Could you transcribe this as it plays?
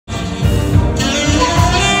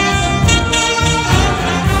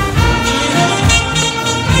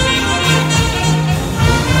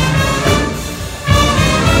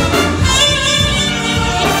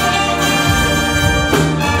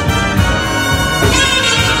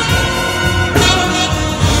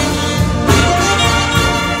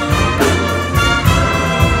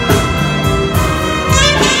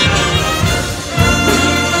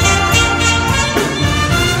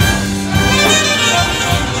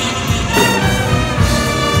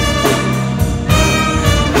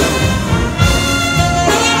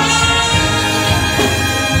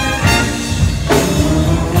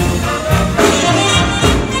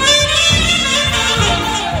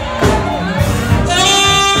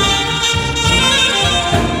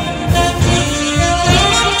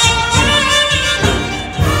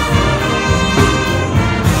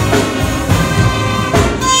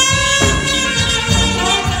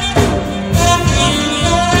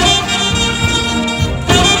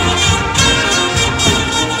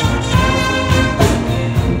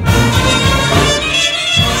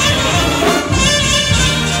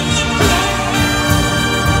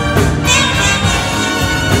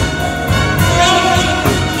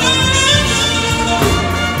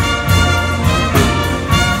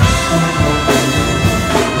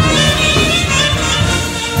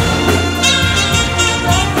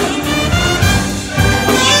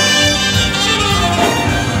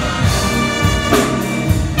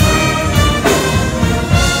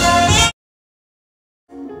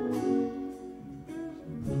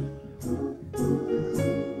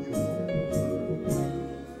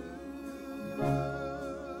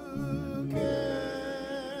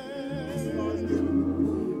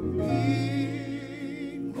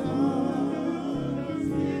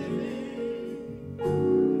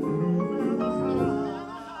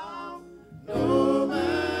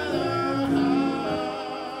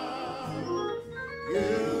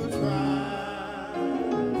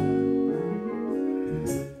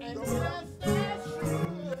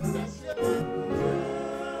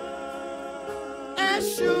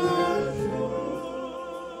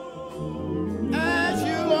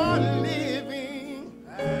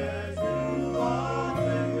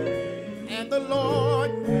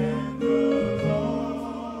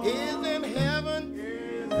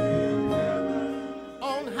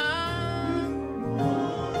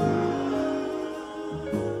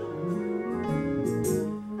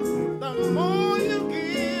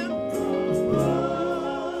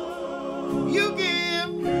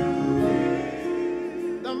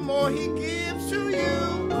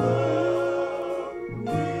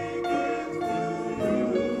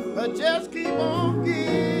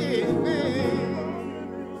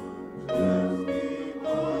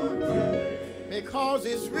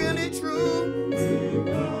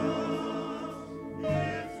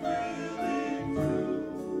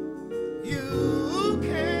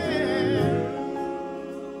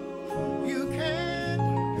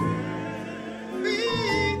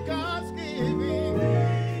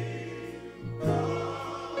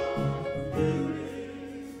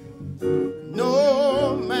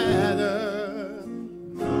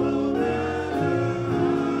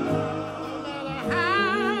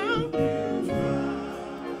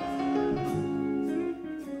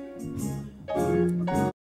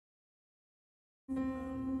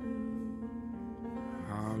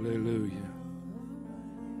Hallelujah.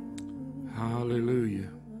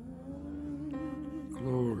 Hallelujah.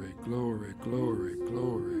 Glory, glory, glory,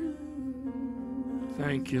 glory.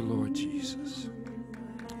 Thank you, Lord Jesus.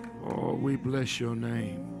 Oh, we bless your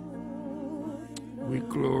name. We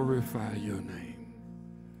glorify your name.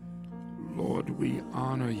 Lord, we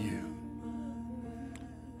honor you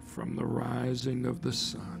from the rising of the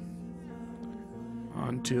sun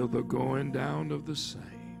until the going down of the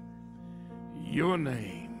same. Your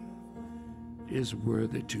name is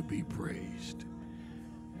worthy to be praised.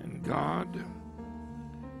 And God,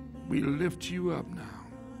 we lift you up now.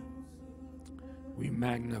 We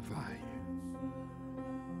magnify you.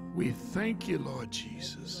 We thank you, Lord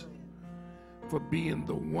Jesus, for being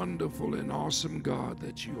the wonderful and awesome God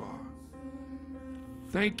that you are.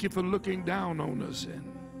 Thank you for looking down on us and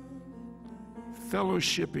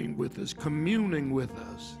fellowshipping with us, communing with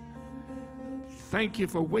us. Thank you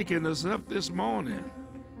for waking us up this morning,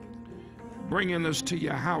 bringing us to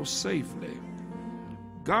your house safely.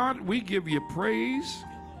 God, we give you praise.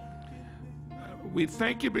 We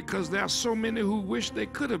thank you because there are so many who wish they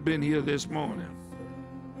could have been here this morning.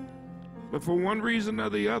 But for one reason or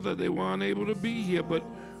the other, they were unable to be here. But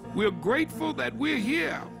we're grateful that we're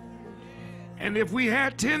here. And if we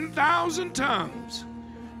had 10,000 tongues,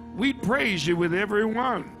 we'd praise you with every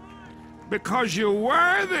one because you're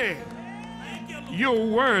worthy. You're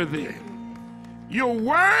worthy. You're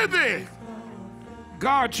worthy.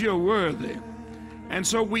 God, you're worthy. And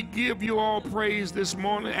so we give you all praise this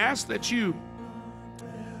morning. Ask that you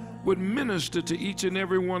would minister to each and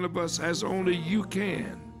every one of us as only you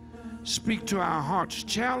can. Speak to our hearts.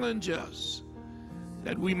 Challenge us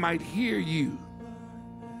that we might hear you.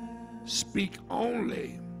 Speak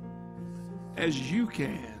only as you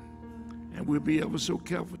can. And we'll be ever so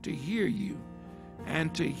careful to hear you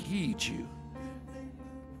and to heed you.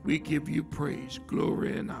 We give you praise,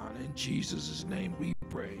 glory, and honor. In Jesus' name we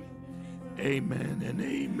pray. Amen and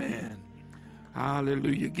amen.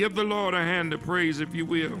 Hallelujah. Give the Lord a hand of praise, if you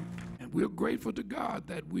will. And we're grateful to God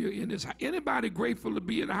that we're in this house. Anybody grateful to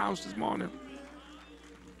be in the house this morning?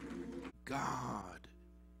 God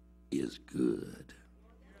is good.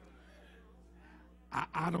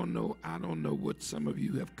 I don't know what some of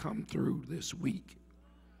you have come through this week,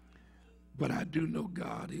 but I do know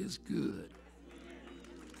God is good.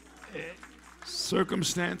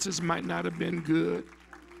 Circumstances might not have been good.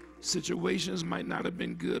 Situations might not have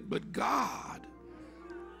been good, but God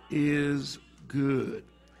is good.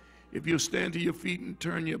 If you'll stand to your feet and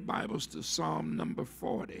turn your Bibles to Psalm number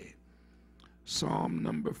 40. Psalm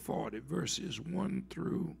number 40, verses 1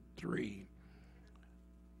 through 3.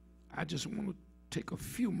 I just want to take a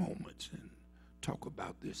few moments and talk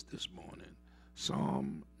about this morning.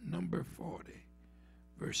 Psalm number 40,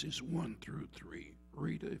 verses 1 through 3.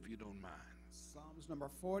 Read it if you don't mind. Psalms number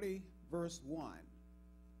 40, verse 1.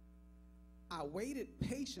 I waited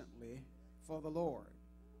patiently for the Lord,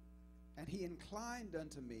 and he inclined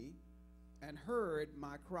unto me and heard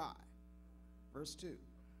my cry. Verse 2.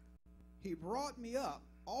 He brought me up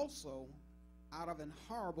also out of an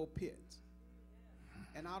horrible pit,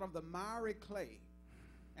 and out of the miry clay,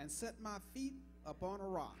 and set my feet upon a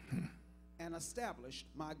rock, and established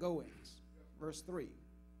my goings. Verse 3.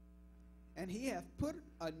 And he hath put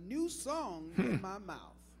a new song in my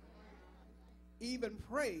mouth, even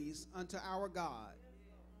praise unto our God.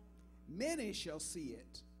 Many shall see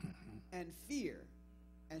it, and fear,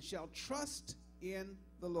 and shall trust in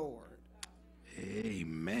the Lord.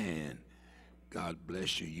 Amen. God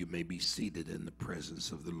bless you. You may be seated in the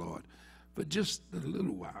presence of the Lord. For just a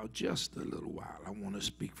little while, I want to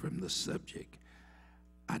speak from the subject.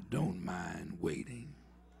 I don't mind waiting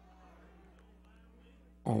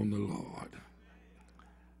on the Lord.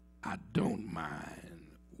 I don't mind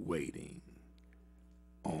waiting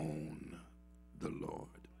on the Lord.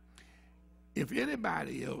 If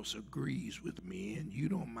anybody else agrees with me and you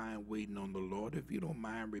don't mind waiting on the Lord, if you don't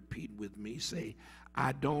mind repeating with me, say,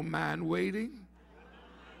 I don't mind waiting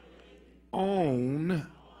on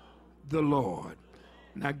the Lord.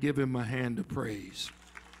 Now give him a hand of praise.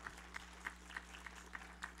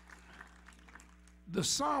 The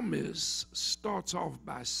psalmist starts off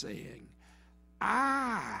by saying,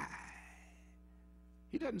 I.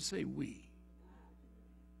 He doesn't say we.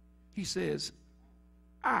 He says,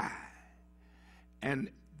 I. And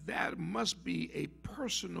that must be a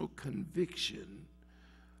personal conviction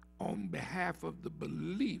on behalf of the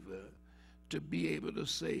believer to be able to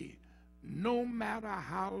say, no matter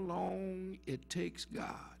how long it takes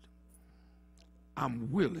God,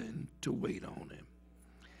 I'm willing to wait on him.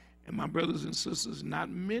 And my brothers and sisters,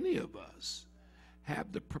 not many of us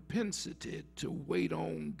have the propensity to wait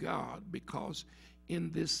on God, because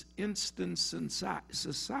in this instant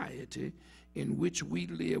society in which we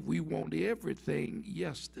live, we want everything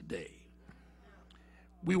yesterday.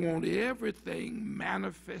 We want everything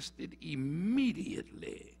manifested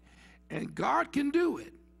immediately. And God can do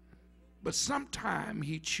it, but sometimes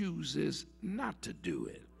he chooses not to do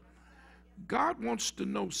it. God wants to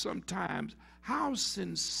know sometimes how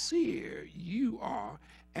sincere you are,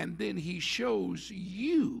 and then he shows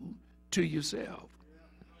you to yourself.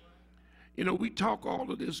 You know, we talk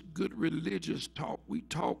all of this good religious talk. We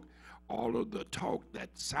talk all of the talk that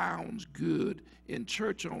sounds good in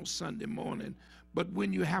church on Sunday morning, but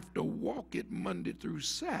when you have to walk it Monday through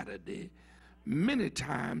Saturday, many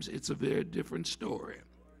times it's a very different story.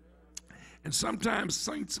 And sometimes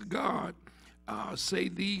saints of God say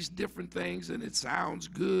these different things and it sounds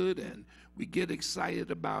good and we get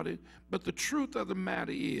excited about it, but the truth of the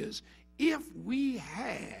matter is, if we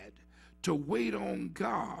had to wait on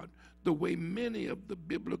God the way many of the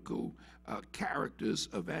biblical characters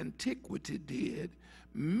of antiquity did,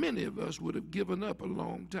 many of us would have given up a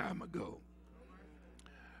long time ago.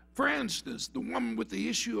 For instance, the woman with the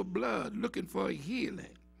issue of blood looking for a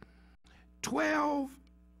healing. 12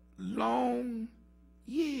 long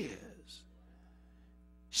years.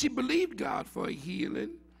 She believed God for a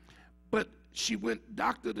healing, but she went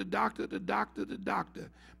doctor to doctor to doctor to doctor.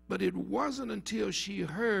 But it wasn't until she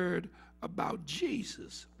heard about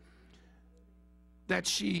Jesus that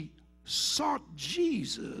she sought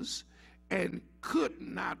Jesus and could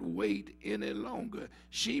not wait any longer.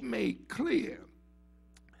 She made clear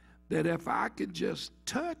that if I could just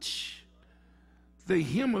touch the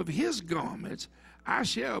hem of his garments, I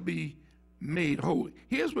shall be made whole.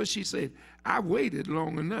 Here's what she said: I waited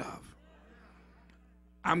long enough.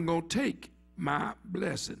 I'm going to take my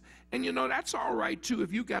blessing. And you know, that's all right too,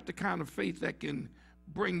 if you got the kind of faith that can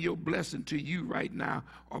bring your blessing to you right now,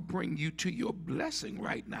 or bring you to your blessing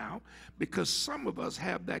right now, because some of us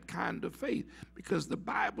have that kind of faith, because the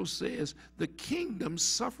Bible says the kingdom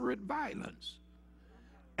suffereth violence,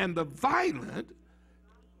 and the violent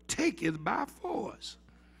taketh by force.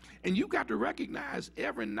 And you got to recognize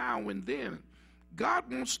every now and then,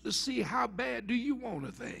 God wants to see how bad do you want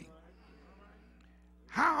a thing.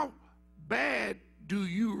 How bad do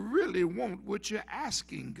you really want what you're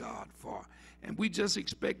asking God for? And we just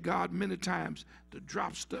expect God many times to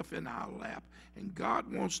drop stuff in our lap. And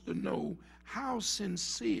God wants to know, how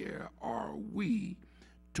sincere are we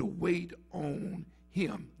to wait on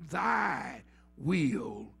him? Thy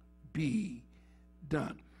will be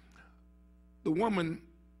done. The woman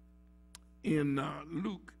in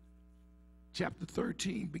Luke chapter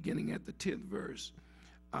 13, beginning at the 10th verse,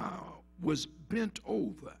 was bent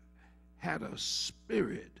over, had a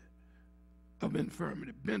spirit of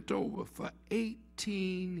infirmity, bent over for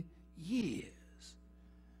 18 years.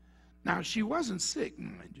 Now, she wasn't sick,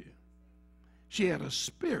 mind you. She had a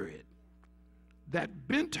spirit that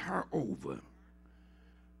bent her over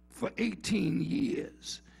for 18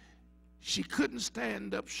 years. She couldn't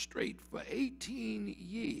stand up straight for 18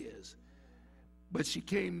 years, but she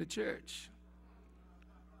came to church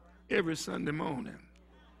every Sunday morning.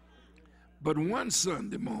 But one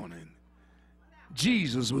Sunday morning,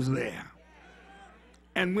 Jesus was there.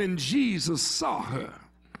 And when Jesus saw her,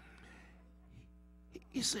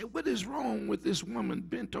 he said, what is wrong with this woman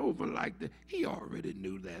bent over like that? He already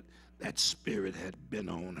knew that that spirit had been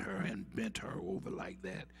on her and bent her over like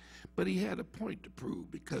that. But he had a point to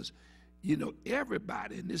prove because, you know,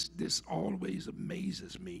 everybody, and this always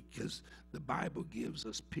amazes me because the Bible gives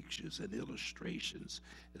us pictures and illustrations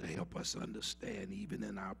that help us understand, even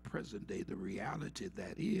in our present day, the reality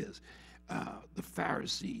that is. The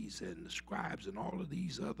Pharisees and the scribes and all of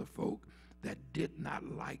these other folk that did not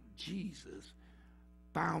like Jesus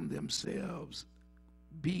found themselves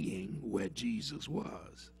being where Jesus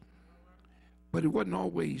was. But it wasn't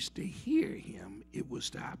always to hear him, it was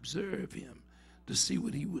to observe him, to see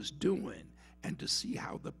what he was doing, and to see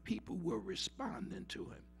how the people were responding to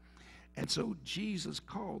him. And so Jesus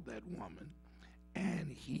called that woman, and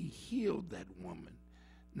he healed that woman.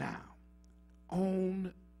 Now,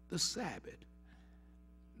 on the Sabbath.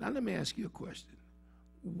 Now let me ask you a question.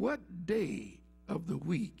 What day of the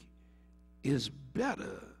week is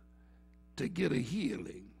better to get a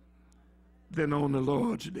healing than on the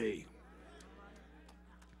Lord's day?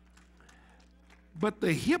 But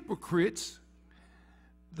the hypocrites,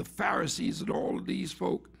 the Pharisees and all of these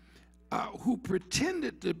folk who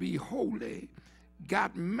pretended to be holy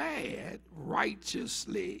got mad,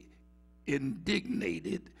 righteously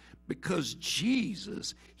indignated, because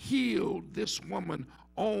Jesus healed this woman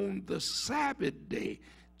on the Sabbath day.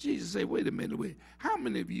 Jesus said, wait a minute, how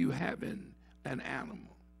many of you have an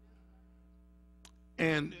animal?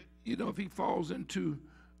 And, you know, if he falls into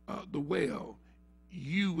the well,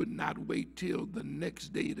 you would not wait till the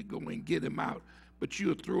next day to go and get him out, but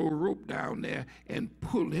you'll throw a rope down there and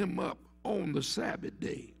pull him up on the Sabbath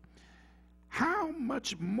day. How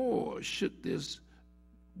much more should this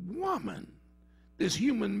woman, this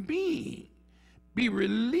human being, be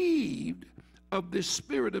relieved of this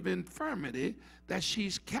spirit of infirmity that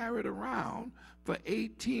she's carried around for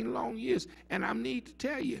 18 long years? And I need to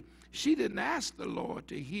tell you, she didn't ask the Lord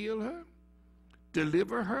to heal her,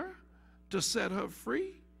 deliver her, to set her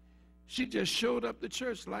free. She just showed up to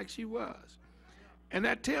church like she was. And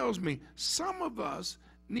that tells me some of us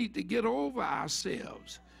need to get over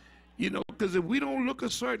ourselves. You know, because if we don't look a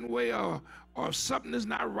certain way or something is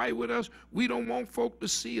not right with us, we don't want folk to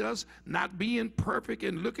see us not being perfect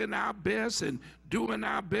and looking our best and doing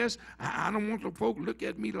our best. I don't want the folk look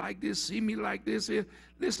at me like this, see me like this.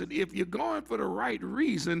 Listen, if you're going for the right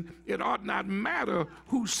reason, it ought not matter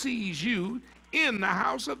who sees you in the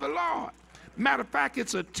house of the Lord. Matter of fact,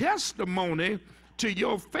 it's a testimony to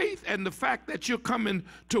your faith and the fact that you're coming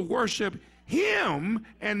to worship him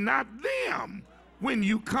and not them when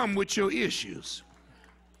you come with your issues.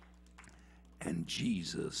 And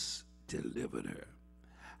Jesus delivered her.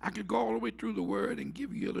 I could go all the way through the word and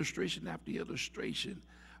give you illustration after illustration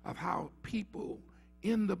of how people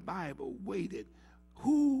in the Bible waited.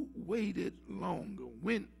 Who waited longer,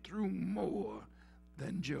 went through more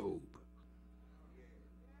than Job?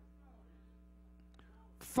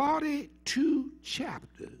 42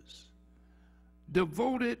 chapters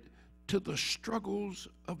devoted to the struggles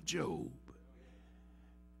of Job.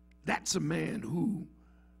 That's a man who,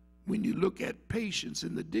 when you look at patience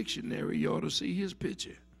in the dictionary, you ought to see his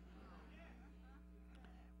picture.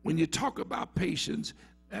 When you talk about patience,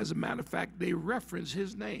 as a matter of fact, they reference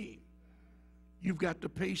his name. You've got the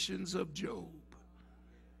patience of Job.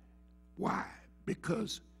 Why?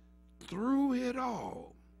 Because through it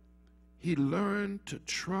all, he learned to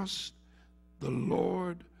trust the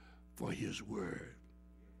Lord for his word.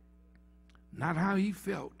 Not how he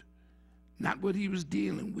felt, not what he was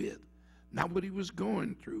dealing with, not what he was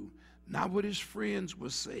going through, not what his friends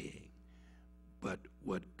were saying, but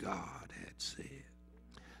what God had said.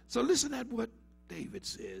 So listen at what David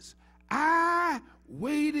says. I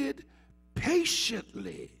waited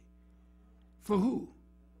patiently for who?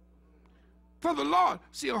 For the Lord.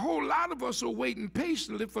 See, a whole lot of us are waiting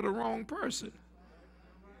patiently for the wrong person.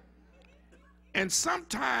 And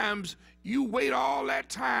sometimes you wait all that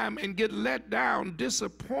time and get let down,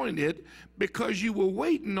 disappointed, because you were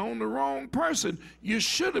waiting on the wrong person. You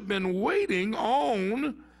should have been waiting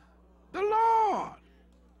on the Lord.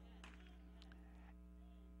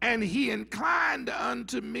 And he inclined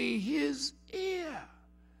unto me his ear.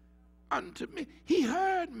 Unto me. He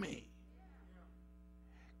heard me.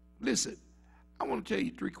 Listen, I want to tell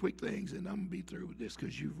you 3 quick things, and I'm going to be through with this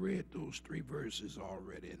because you've read those 3 verses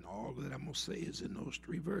already, and all that I'm going to say is in those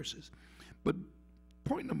 3 verses. But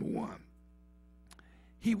point number 1,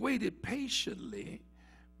 He waited patiently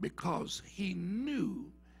because he knew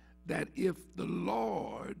that if the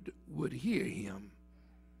Lord would hear him,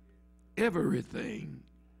 everything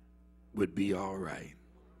would be all right.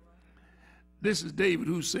 This is David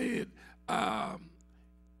who said,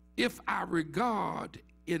 if I regard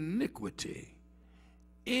iniquity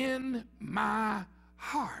in my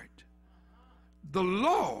heart, the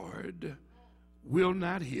Lord will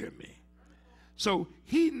not hear me. So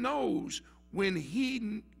he knows when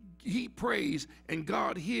he prays and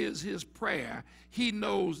God hears his prayer, he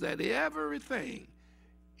knows that everything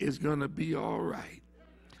is going to be all right.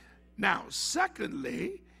 Now,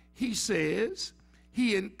 secondly, he says,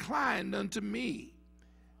 he inclined unto me.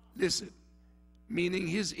 Listen, meaning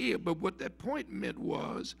his ear. But what that point meant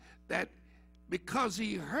was that because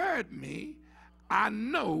he heard me, I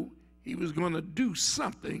know he was going to do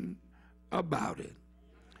something about it.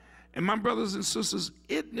 And my brothers and sisters,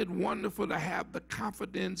 isn't it wonderful to have the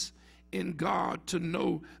confidence in God to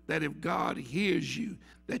know that if God hears you,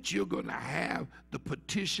 that you're going to have the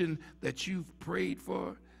petition that you've prayed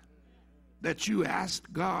for, that you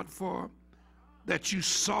asked God for, that you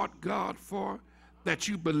sought God for, that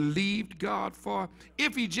you believed God for.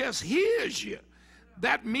 If he just hears you,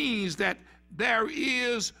 that means that there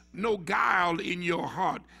is no guile in your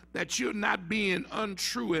heart, that you're not being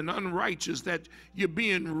untrue and unrighteous, that you're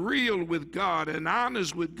being real with God and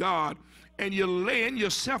honest with God, and you're laying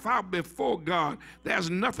yourself out before God. There's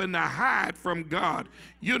nothing to hide from God.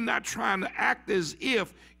 You're not trying to act as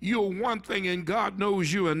if you're one thing and God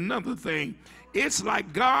knows you're another thing. It's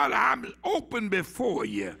like, God, I'm open before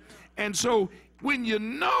you. And so when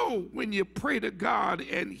you pray to God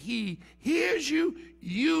and he hears you,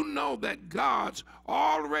 you know that God's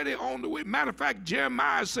already on the way. Matter of fact,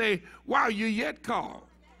 Jeremiah say, while you're yet called.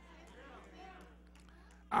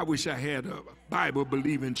 I wish I had a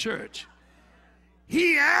Bible-believing church.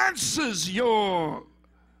 He answers your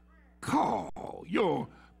call, your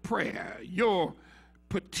prayer, your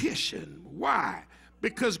petition. Why?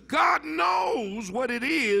 Because God knows what it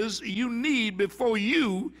is you need before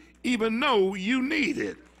you even know you need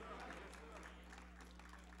it.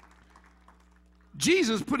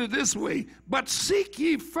 Jesus put it this way, but seek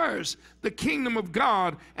ye first the kingdom of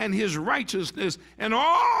God and his righteousness, and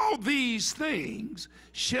all these things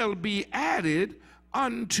shall be added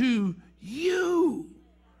unto you.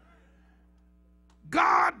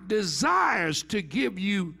 God desires to give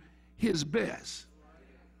you his best.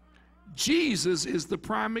 Jesus is the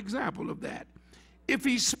prime example of that. If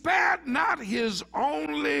he spared not his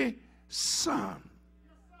only son,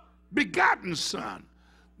 begotten son,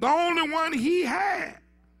 the only one he had,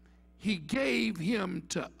 he gave him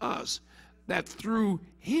to us that through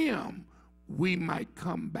him we might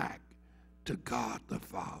come back to God the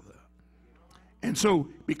Father. And so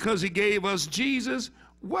because he gave us Jesus,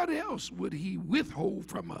 what else would he withhold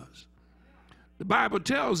from us? The Bible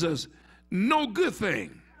tells us no good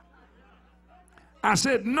thing. I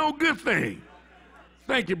said no good thing.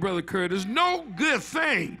 Thank you, Brother Curtis. No good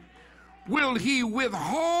thing will he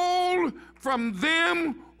withhold from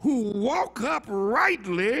them who walk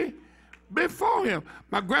uprightly before him.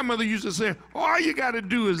 My grandmother used to say, all you got to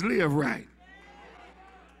do is live right.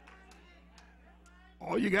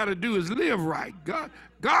 All you got to do is live right.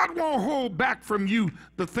 God won't hold back from you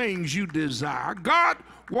the things you desire. God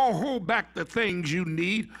won't hold back the things you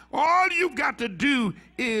need. All you got to do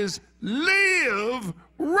is live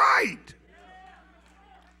right.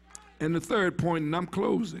 And the third point, and I'm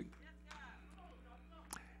closing.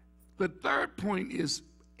 The third point is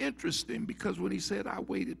interesting because when he said, I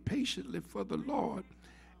waited patiently for the Lord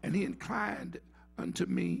and he inclined unto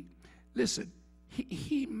me, listen,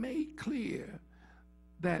 he made clear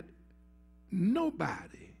that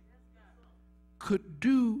nobody could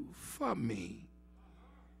do for me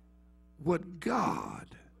what God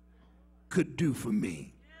could do for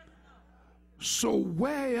me. So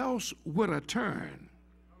where else would I turn?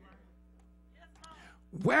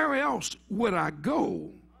 Where else would I go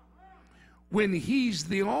when he's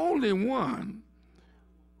the only one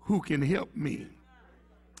who can help me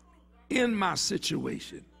in my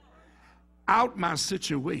situation, out my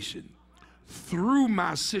situation, through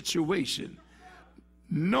my situation?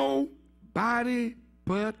 Nobody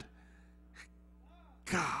but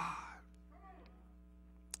God.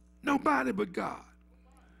 Nobody but God.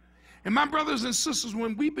 And my brothers and sisters,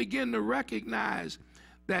 when we begin to recognize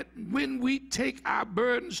that when we take our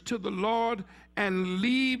burdens to the Lord and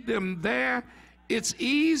leave them there, it's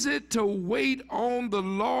easy to wait on the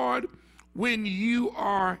Lord when you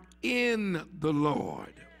are in the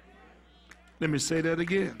Lord. Let me say that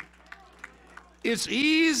again. It's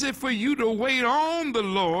easy for you to wait on the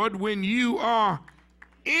Lord when you are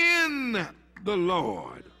in the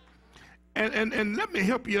Lord. And let me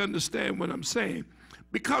help you understand what I'm saying.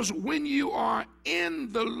 Because when you are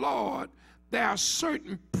in the Lord, there are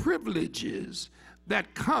certain privileges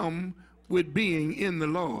that come with being in the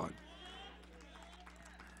Lord.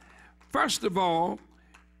 First of all,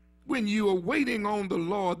 when you are waiting on the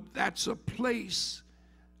Lord, that's a place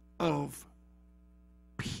of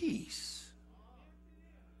peace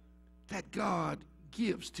that God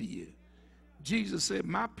gives to you. Jesus said,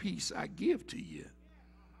 my peace I give to you.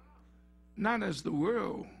 Not as the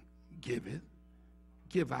world giveth,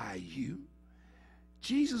 give I you.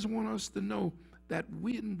 Jesus wants us to know that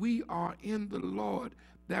when we are in the Lord,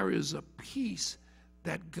 there is a peace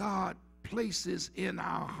that God places in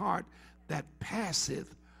our heart that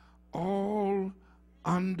passeth all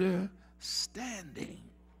understanding.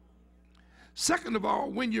 Second of all,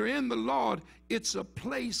 when you're in the Lord, it's a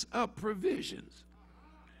place of provisions.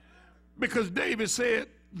 Because David said,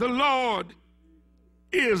 the Lord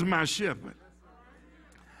is my shepherd.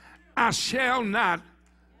 I shall not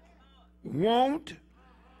want.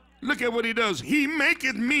 Look at what he does. He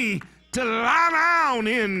maketh me to lie down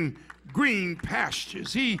in green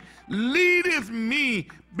pastures. He leadeth me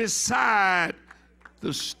beside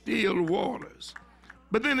the still waters.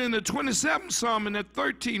 But then in the 27th Psalm, in the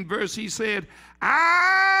 13th verse, he said,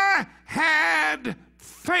 I had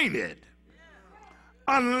fainted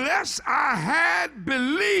unless I had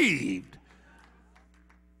believed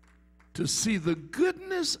to see the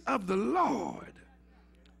goodness of the Lord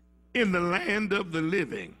in the land of the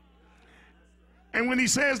living. And when he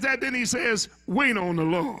says that, then he says, wait on the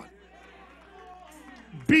Lord.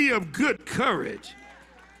 Be of good courage,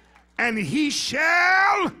 and he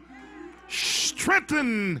shall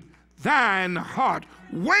strengthen thine heart.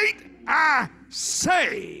 Wait, I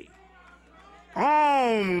say,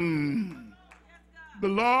 on the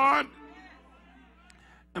Lord.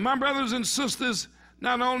 And my brothers and sisters,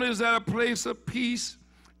 not only is that a place of peace,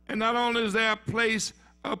 and not only is there a place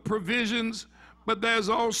of provisions, but there's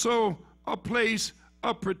also a place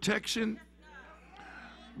of protection.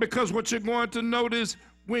 Because what you're going to notice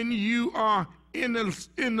when you are in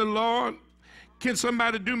the Lord, can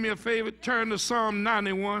somebody do me a favor? Turn to Psalm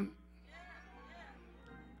 91.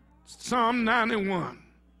 Psalm 91.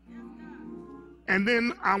 And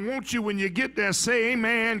then I want you, when you get there, say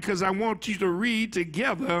amen, because I want you to read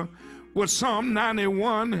together what Psalm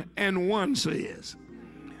 91 and 1 says.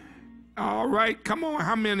 All right, come on.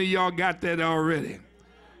 How many of y'all got that already?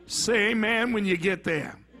 Say amen when you get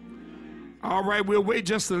there. All right, we'll wait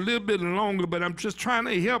just a little bit longer, but I'm just trying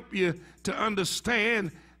to help you to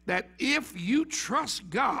understand that if you trust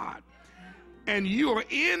God and you are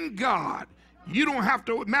in God, you don't have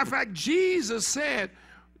to. Matter of fact, Jesus said,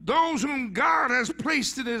 those whom God has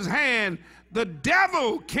placed in his hand, the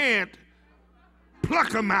devil can't pluck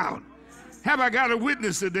them out. Have I got a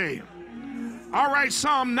witness today? All right,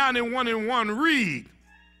 Psalm 91 and 1, read.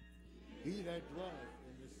 He that dwelleth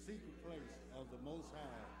in the secret place of the Most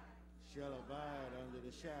High shall abide under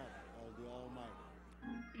the shadow of the Almighty.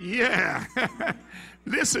 Yeah.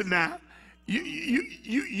 Listen now.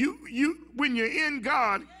 You, when you're in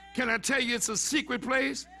God, can I tell you it's a secret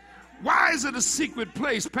place? Why is it a secret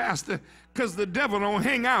place, Pastor? Because the devil don't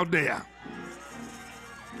hang out there.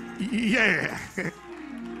 Yeah.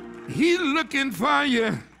 He's looking for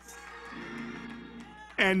you.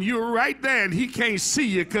 And you're right there, and he can't see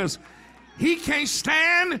you because he can't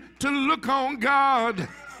stand to look on God.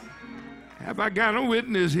 Have I got a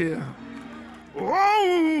witness here?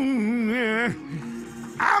 Oh, yeah.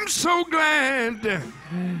 I'm so glad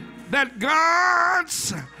that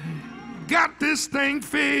God's got this thing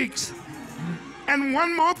fixed. And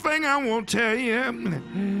one more thing I want to tell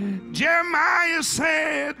you. Jeremiah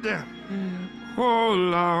said, oh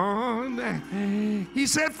Lord, he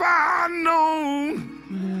said, for I know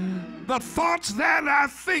the thoughts that I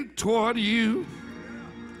think toward you.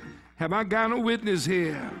 Have I got a witness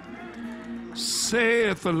here?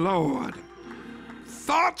 Saith the Lord,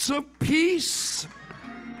 thoughts of peace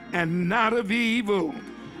and not of evil,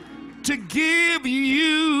 to give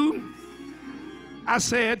you, I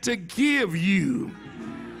said to give you,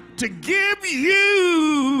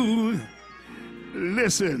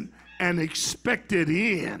 listen, an expected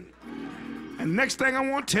end. And next thing I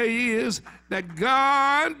want to tell you is that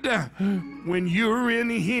God, when you're in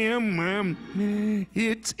him,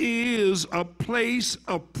 it is a place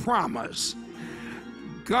of promise.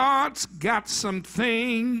 God's got some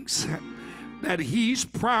things that he's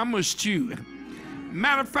promised you.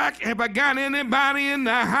 Matter of fact, have I got anybody in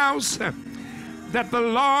the house that the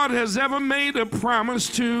Lord has ever made a promise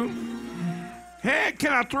to? Hey,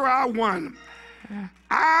 can I throw out one?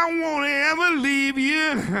 I won't ever leave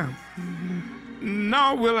you,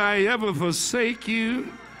 nor will I ever forsake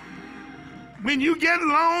you. When you get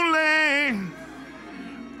lonely,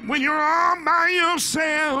 when you're all by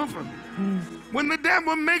yourself, when the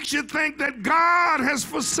devil makes you think that God has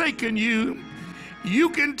forsaken you, you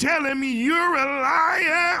can tell him you're a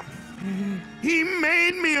liar. He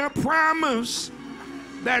made me a promise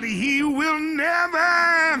that he will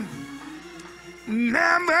never,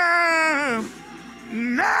 never,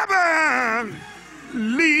 never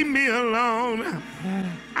leave me alone.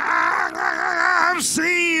 I've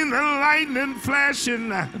seen the lightning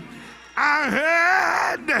flashing. I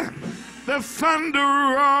heard the thunder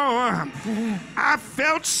roar. I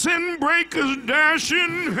felt sin breakers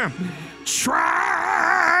dashing,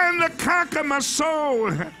 trying to conquer my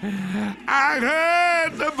soul. I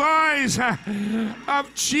heard the voice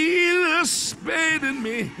of Jesus bidding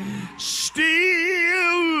me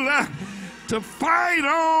still to fight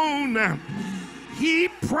on. He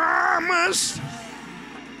promised,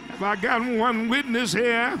 if I got one witness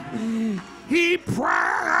here, he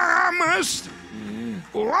promised,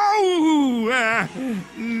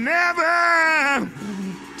 never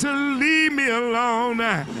to leave me alone.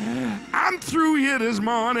 I'm through here this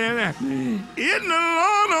morning. Isn't the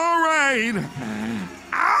Lord all right?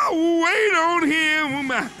 I'll wait on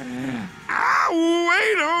him. I'll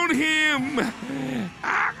wait on him.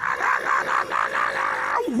 I'll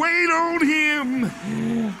wait on him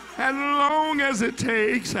as long as it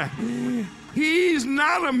takes. He's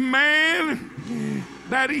not a man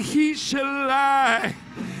that he shall lie.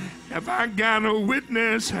 If I got a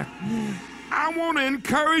witness, I want to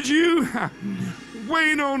encourage you.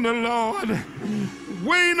 Wait on the Lord.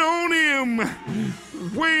 Wait on him.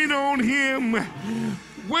 Wait on him.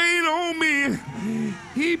 Wait on me.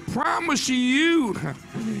 He promised you,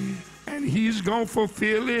 and he's going to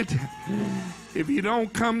fulfill it. If he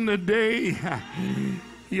don't come today,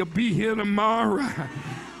 he'll be here tomorrow.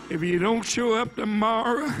 If he don't show up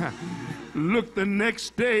tomorrow, look the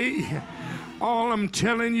next day. All I'm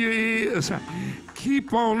telling you is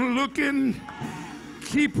keep on looking,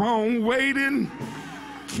 keep on waiting,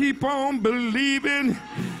 keep on believing,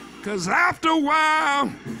 because after a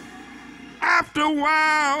while,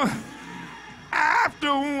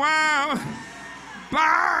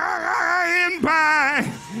 by and by,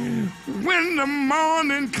 when the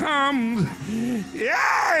morning comes,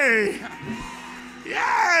 yay,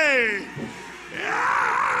 yay,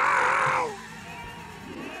 yeah.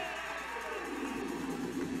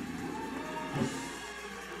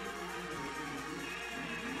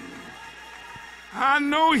 I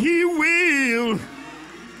know he will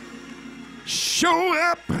show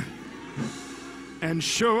up and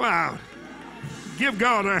show out. Give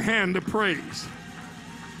God a hand of praise.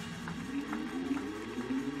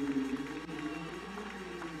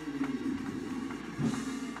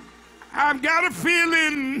 I've got a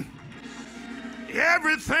feeling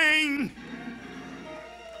everything.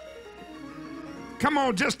 Come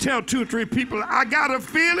on, just tell 2 or 3 people, I got a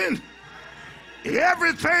feeling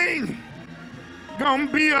everything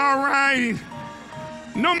gonna be all right.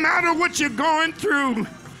 No matter what you're going through.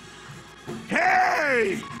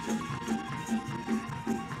 Hey!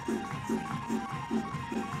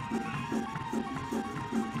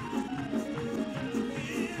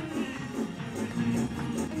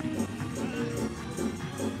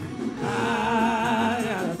 I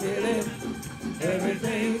got a feeling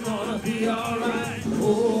everything's gonna be all right.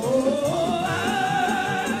 Oh,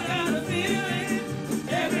 I got a feeling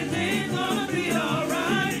everything's gonna be all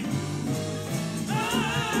right.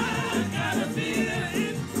 I got a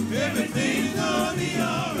feeling everything's gonna be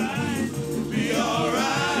all right. Be all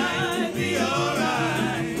right, be all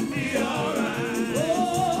right, be all right.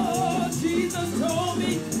 Oh, Jesus told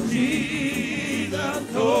me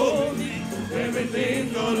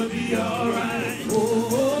everything's gonna be all right.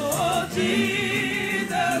 Oh,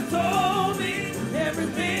 Jesus told me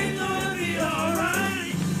everything's gonna be all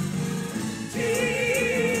right.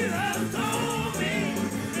 Jesus told me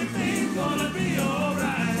everything's gonna be all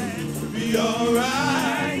right. Be all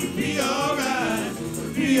right, be all right,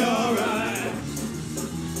 be all right.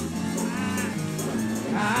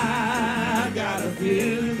 I got a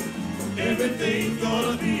feeling everything's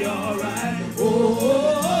gonna be all right.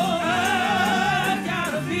 Oh,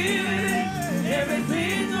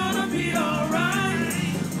 everything's gonna be all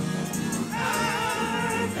right.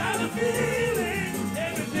 I got a feeling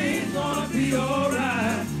everything's gonna be all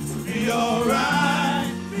right. Be all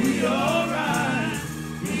right, be all right,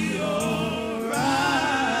 be all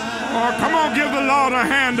right. Oh, come on, give the Lord a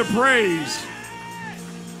hand of praise.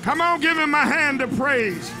 Come on, give him a hand of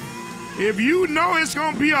praise. If you know it's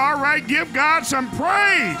going to be all right, give God some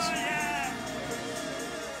praise.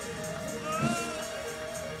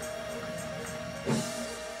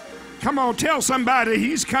 Come on, tell somebody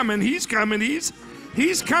he's coming, he's coming, he's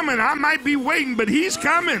coming. I might be waiting, but he's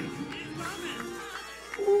coming.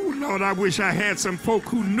 Ooh, Lord, I wish I had some folk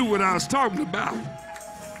who knew what I was talking about.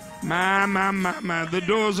 My. The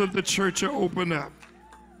doors of the church are open up.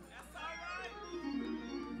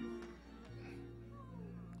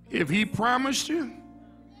 If he promised you,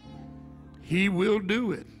 he will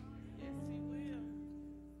do it.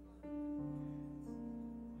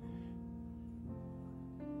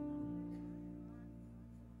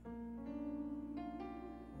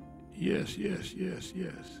 Yes.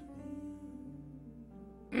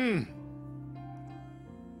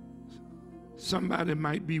 Somebody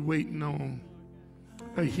might be waiting on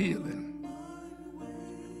a healing.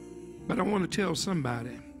 But I want to tell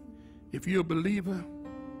somebody, if you're a believer,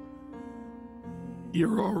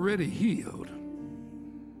 you're already healed.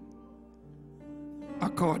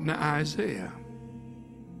 According to Isaiah,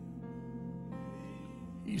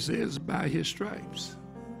 he says, by his stripes,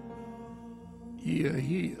 ye are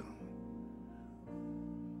healed.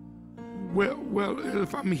 Well,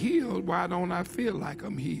 if I'm healed, why don't I feel like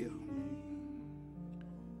I'm healed?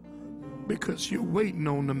 Because you're waiting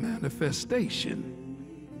on the manifestation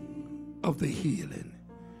of the healing.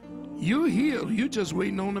 You're healed, you're just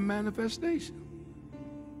waiting on the manifestation.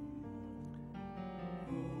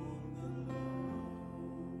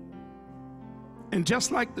 And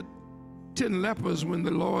just like the 10 lepers, when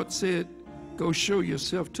the Lord said, go show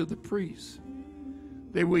yourself to the priest,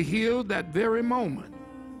 they were healed that very moment.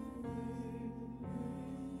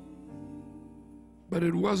 But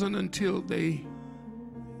it wasn't until they,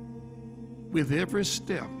 with every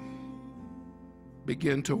step,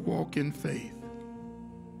 began to walk in faith.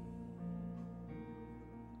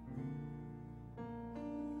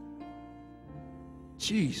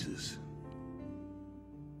 Jesus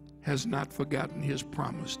has not forgotten his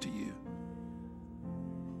promise to you.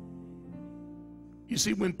 You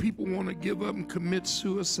see, when people want to give up and commit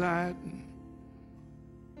suicide,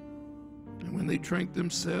 and when they drink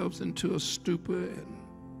themselves into a stupor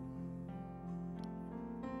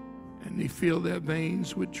and they fill their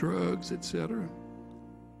veins with drugs, etc.,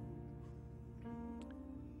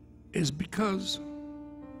 is because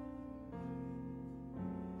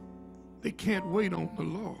they can't wait on the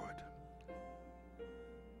Lord.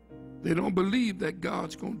 They don't believe that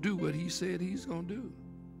God's going to do what he said he's going to do.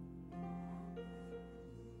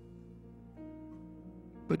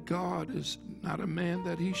 But God is not a man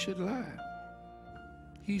that he should lie.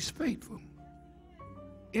 He's faithful.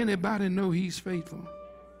 Anybody know he's faithful?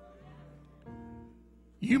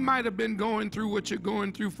 You might have been going through what you're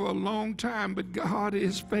going through for a long time, but God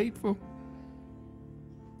is faithful.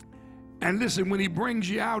 And listen, when he brings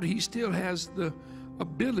you out, he still has the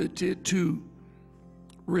ability to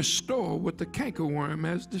restore what the cankerworm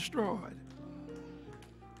has destroyed.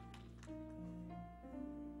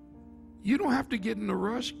 You don't have to get in a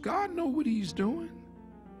rush. God knows what he's doing.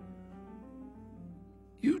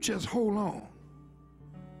 You just hold on.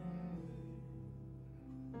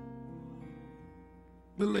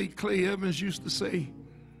 The late Clay Evans used to say,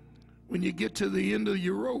 when you get to the end of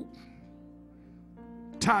your rope,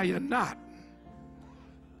 tie a knot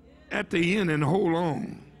at the end and hold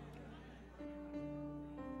on.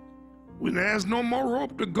 When there's no more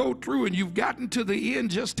rope to go through and you've gotten to the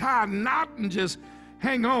end, just tie a knot and just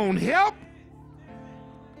hang on. Help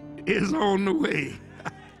is on the way.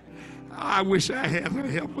 I wish I had a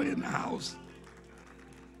helper in the house.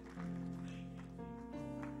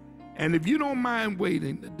 And if you don't mind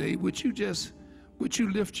waiting today, would you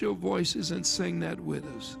lift your voices and sing that with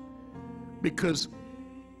us? Because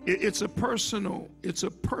it's a personal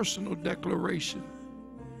declaration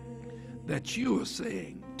that you are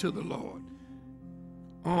saying to the Lord.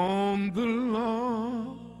 On the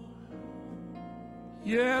Lord,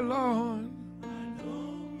 yeah, Lord.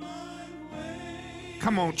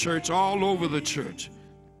 Come on, church, all over the church.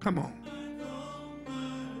 Come on.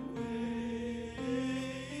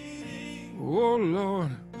 Oh, Lord.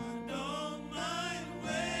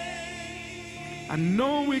 I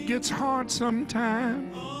know it gets hard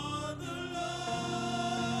sometimes.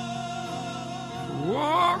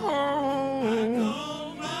 Whoa.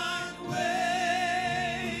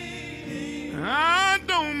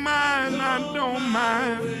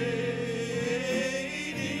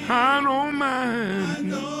 I don't mind.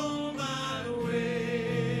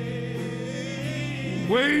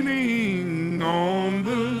 Waiting on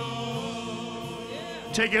the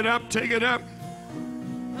Lord. Take it up. I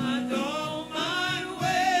don't mind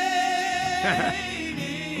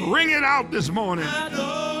waiting. Ring it out this morning. I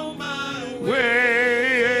don't mind Waiting.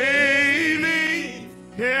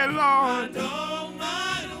 Yeah, Lord.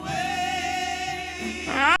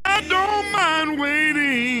 I don't mind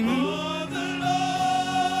waiting.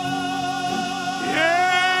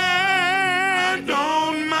 Yeah,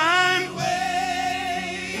 don't mind.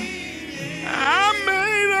 I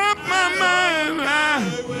made up my mind.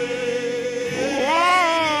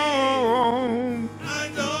 I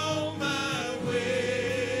don't mind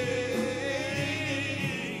waiting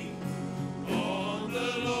on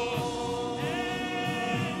the Lord.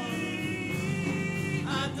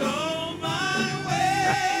 I don't mind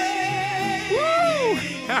waiting.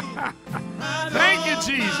 Thank you,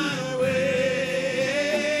 Jesus.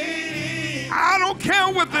 I don't care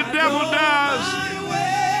what the devil does.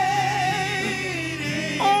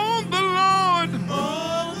 On the Lord.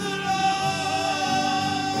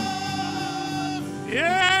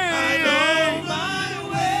 Yeah. I don't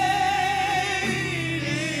mind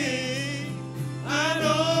waiting. I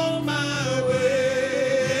don't mind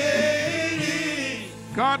waiting.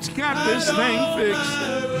 God's got this thing fixed.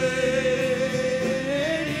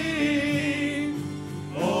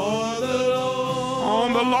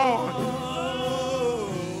 On the Lord.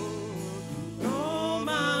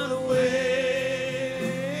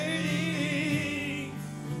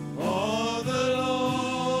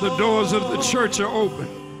 The doors of the church are open.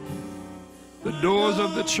 The doors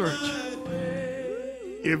of the church.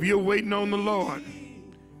 If you're waiting on the Lord,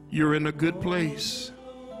 you're in a good place.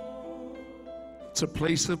 It's a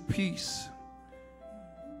place of peace.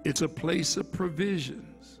 It's a place of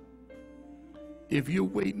provisions. If you're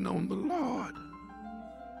waiting on the Lord,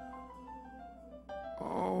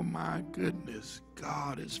 oh my goodness,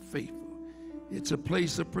 God is faithful. It's a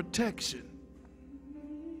place of protection.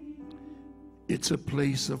 It's a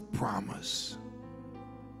place of promise.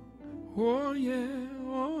 Oh yeah,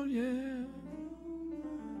 oh yeah.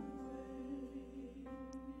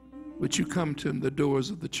 But you come to him, the doors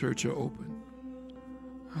of the church are open.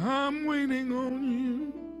 I'm waiting on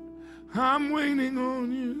you. I'm waiting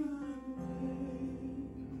on you.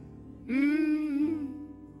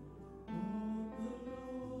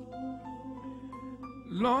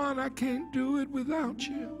 Lord, I can't do it without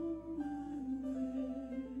you.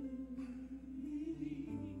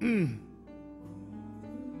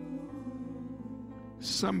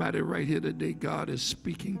 Somebody right here today, God is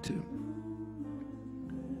speaking to.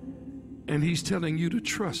 And he's telling you to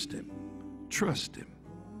trust him. Trust him.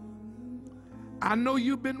 I know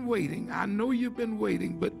you've been waiting. I know you've been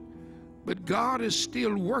waiting, but God is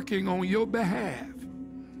still working on your behalf.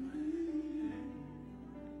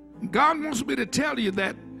 God wants me to tell you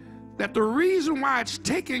that the reason why it's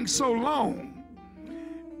taking so long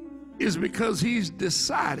is because he's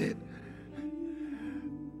decided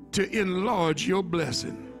to enlarge your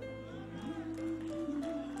blessing,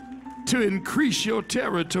 to increase your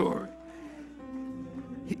territory.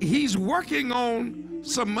 He's working on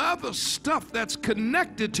some other stuff that's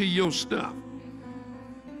connected to your stuff.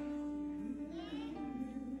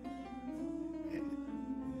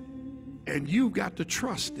 And you've got to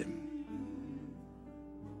trust him.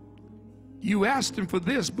 You asked him for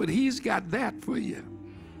this, but he's got that for you.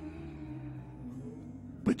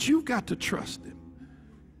 But you've got to trust him.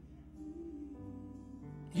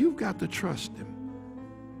 You've got to trust him.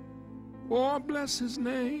 Oh, bless his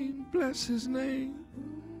name, bless his name.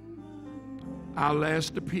 Our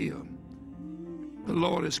last appeal. The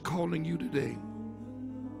Lord is calling you today.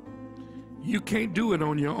 You can't do it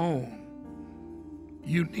on your own.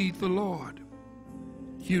 You need the Lord.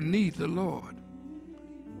 You need the Lord.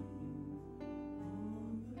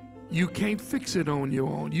 You can't fix it on your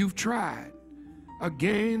own. You've tried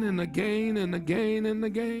again and again and again and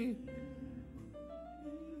again.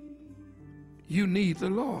 You need the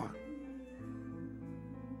Lord.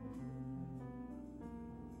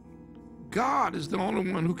 God is the only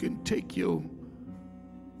one who can take your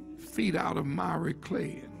feet out of miry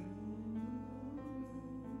clay and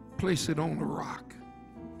place it on a rock,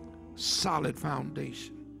 solid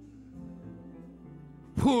foundation.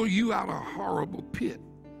 Pull you out of a horrible pit.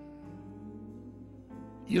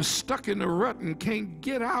 You're stuck in a rut and can't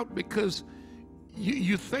get out because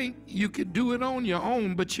you think you could do it on your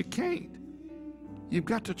own, but you can't. You've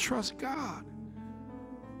got to trust God.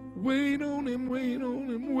 Wait on him, wait on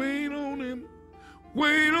him, wait on him,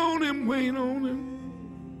 wait on him, wait on him.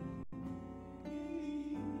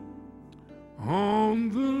 On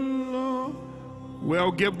the Lord.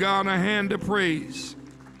 Well, give God a hand of praise.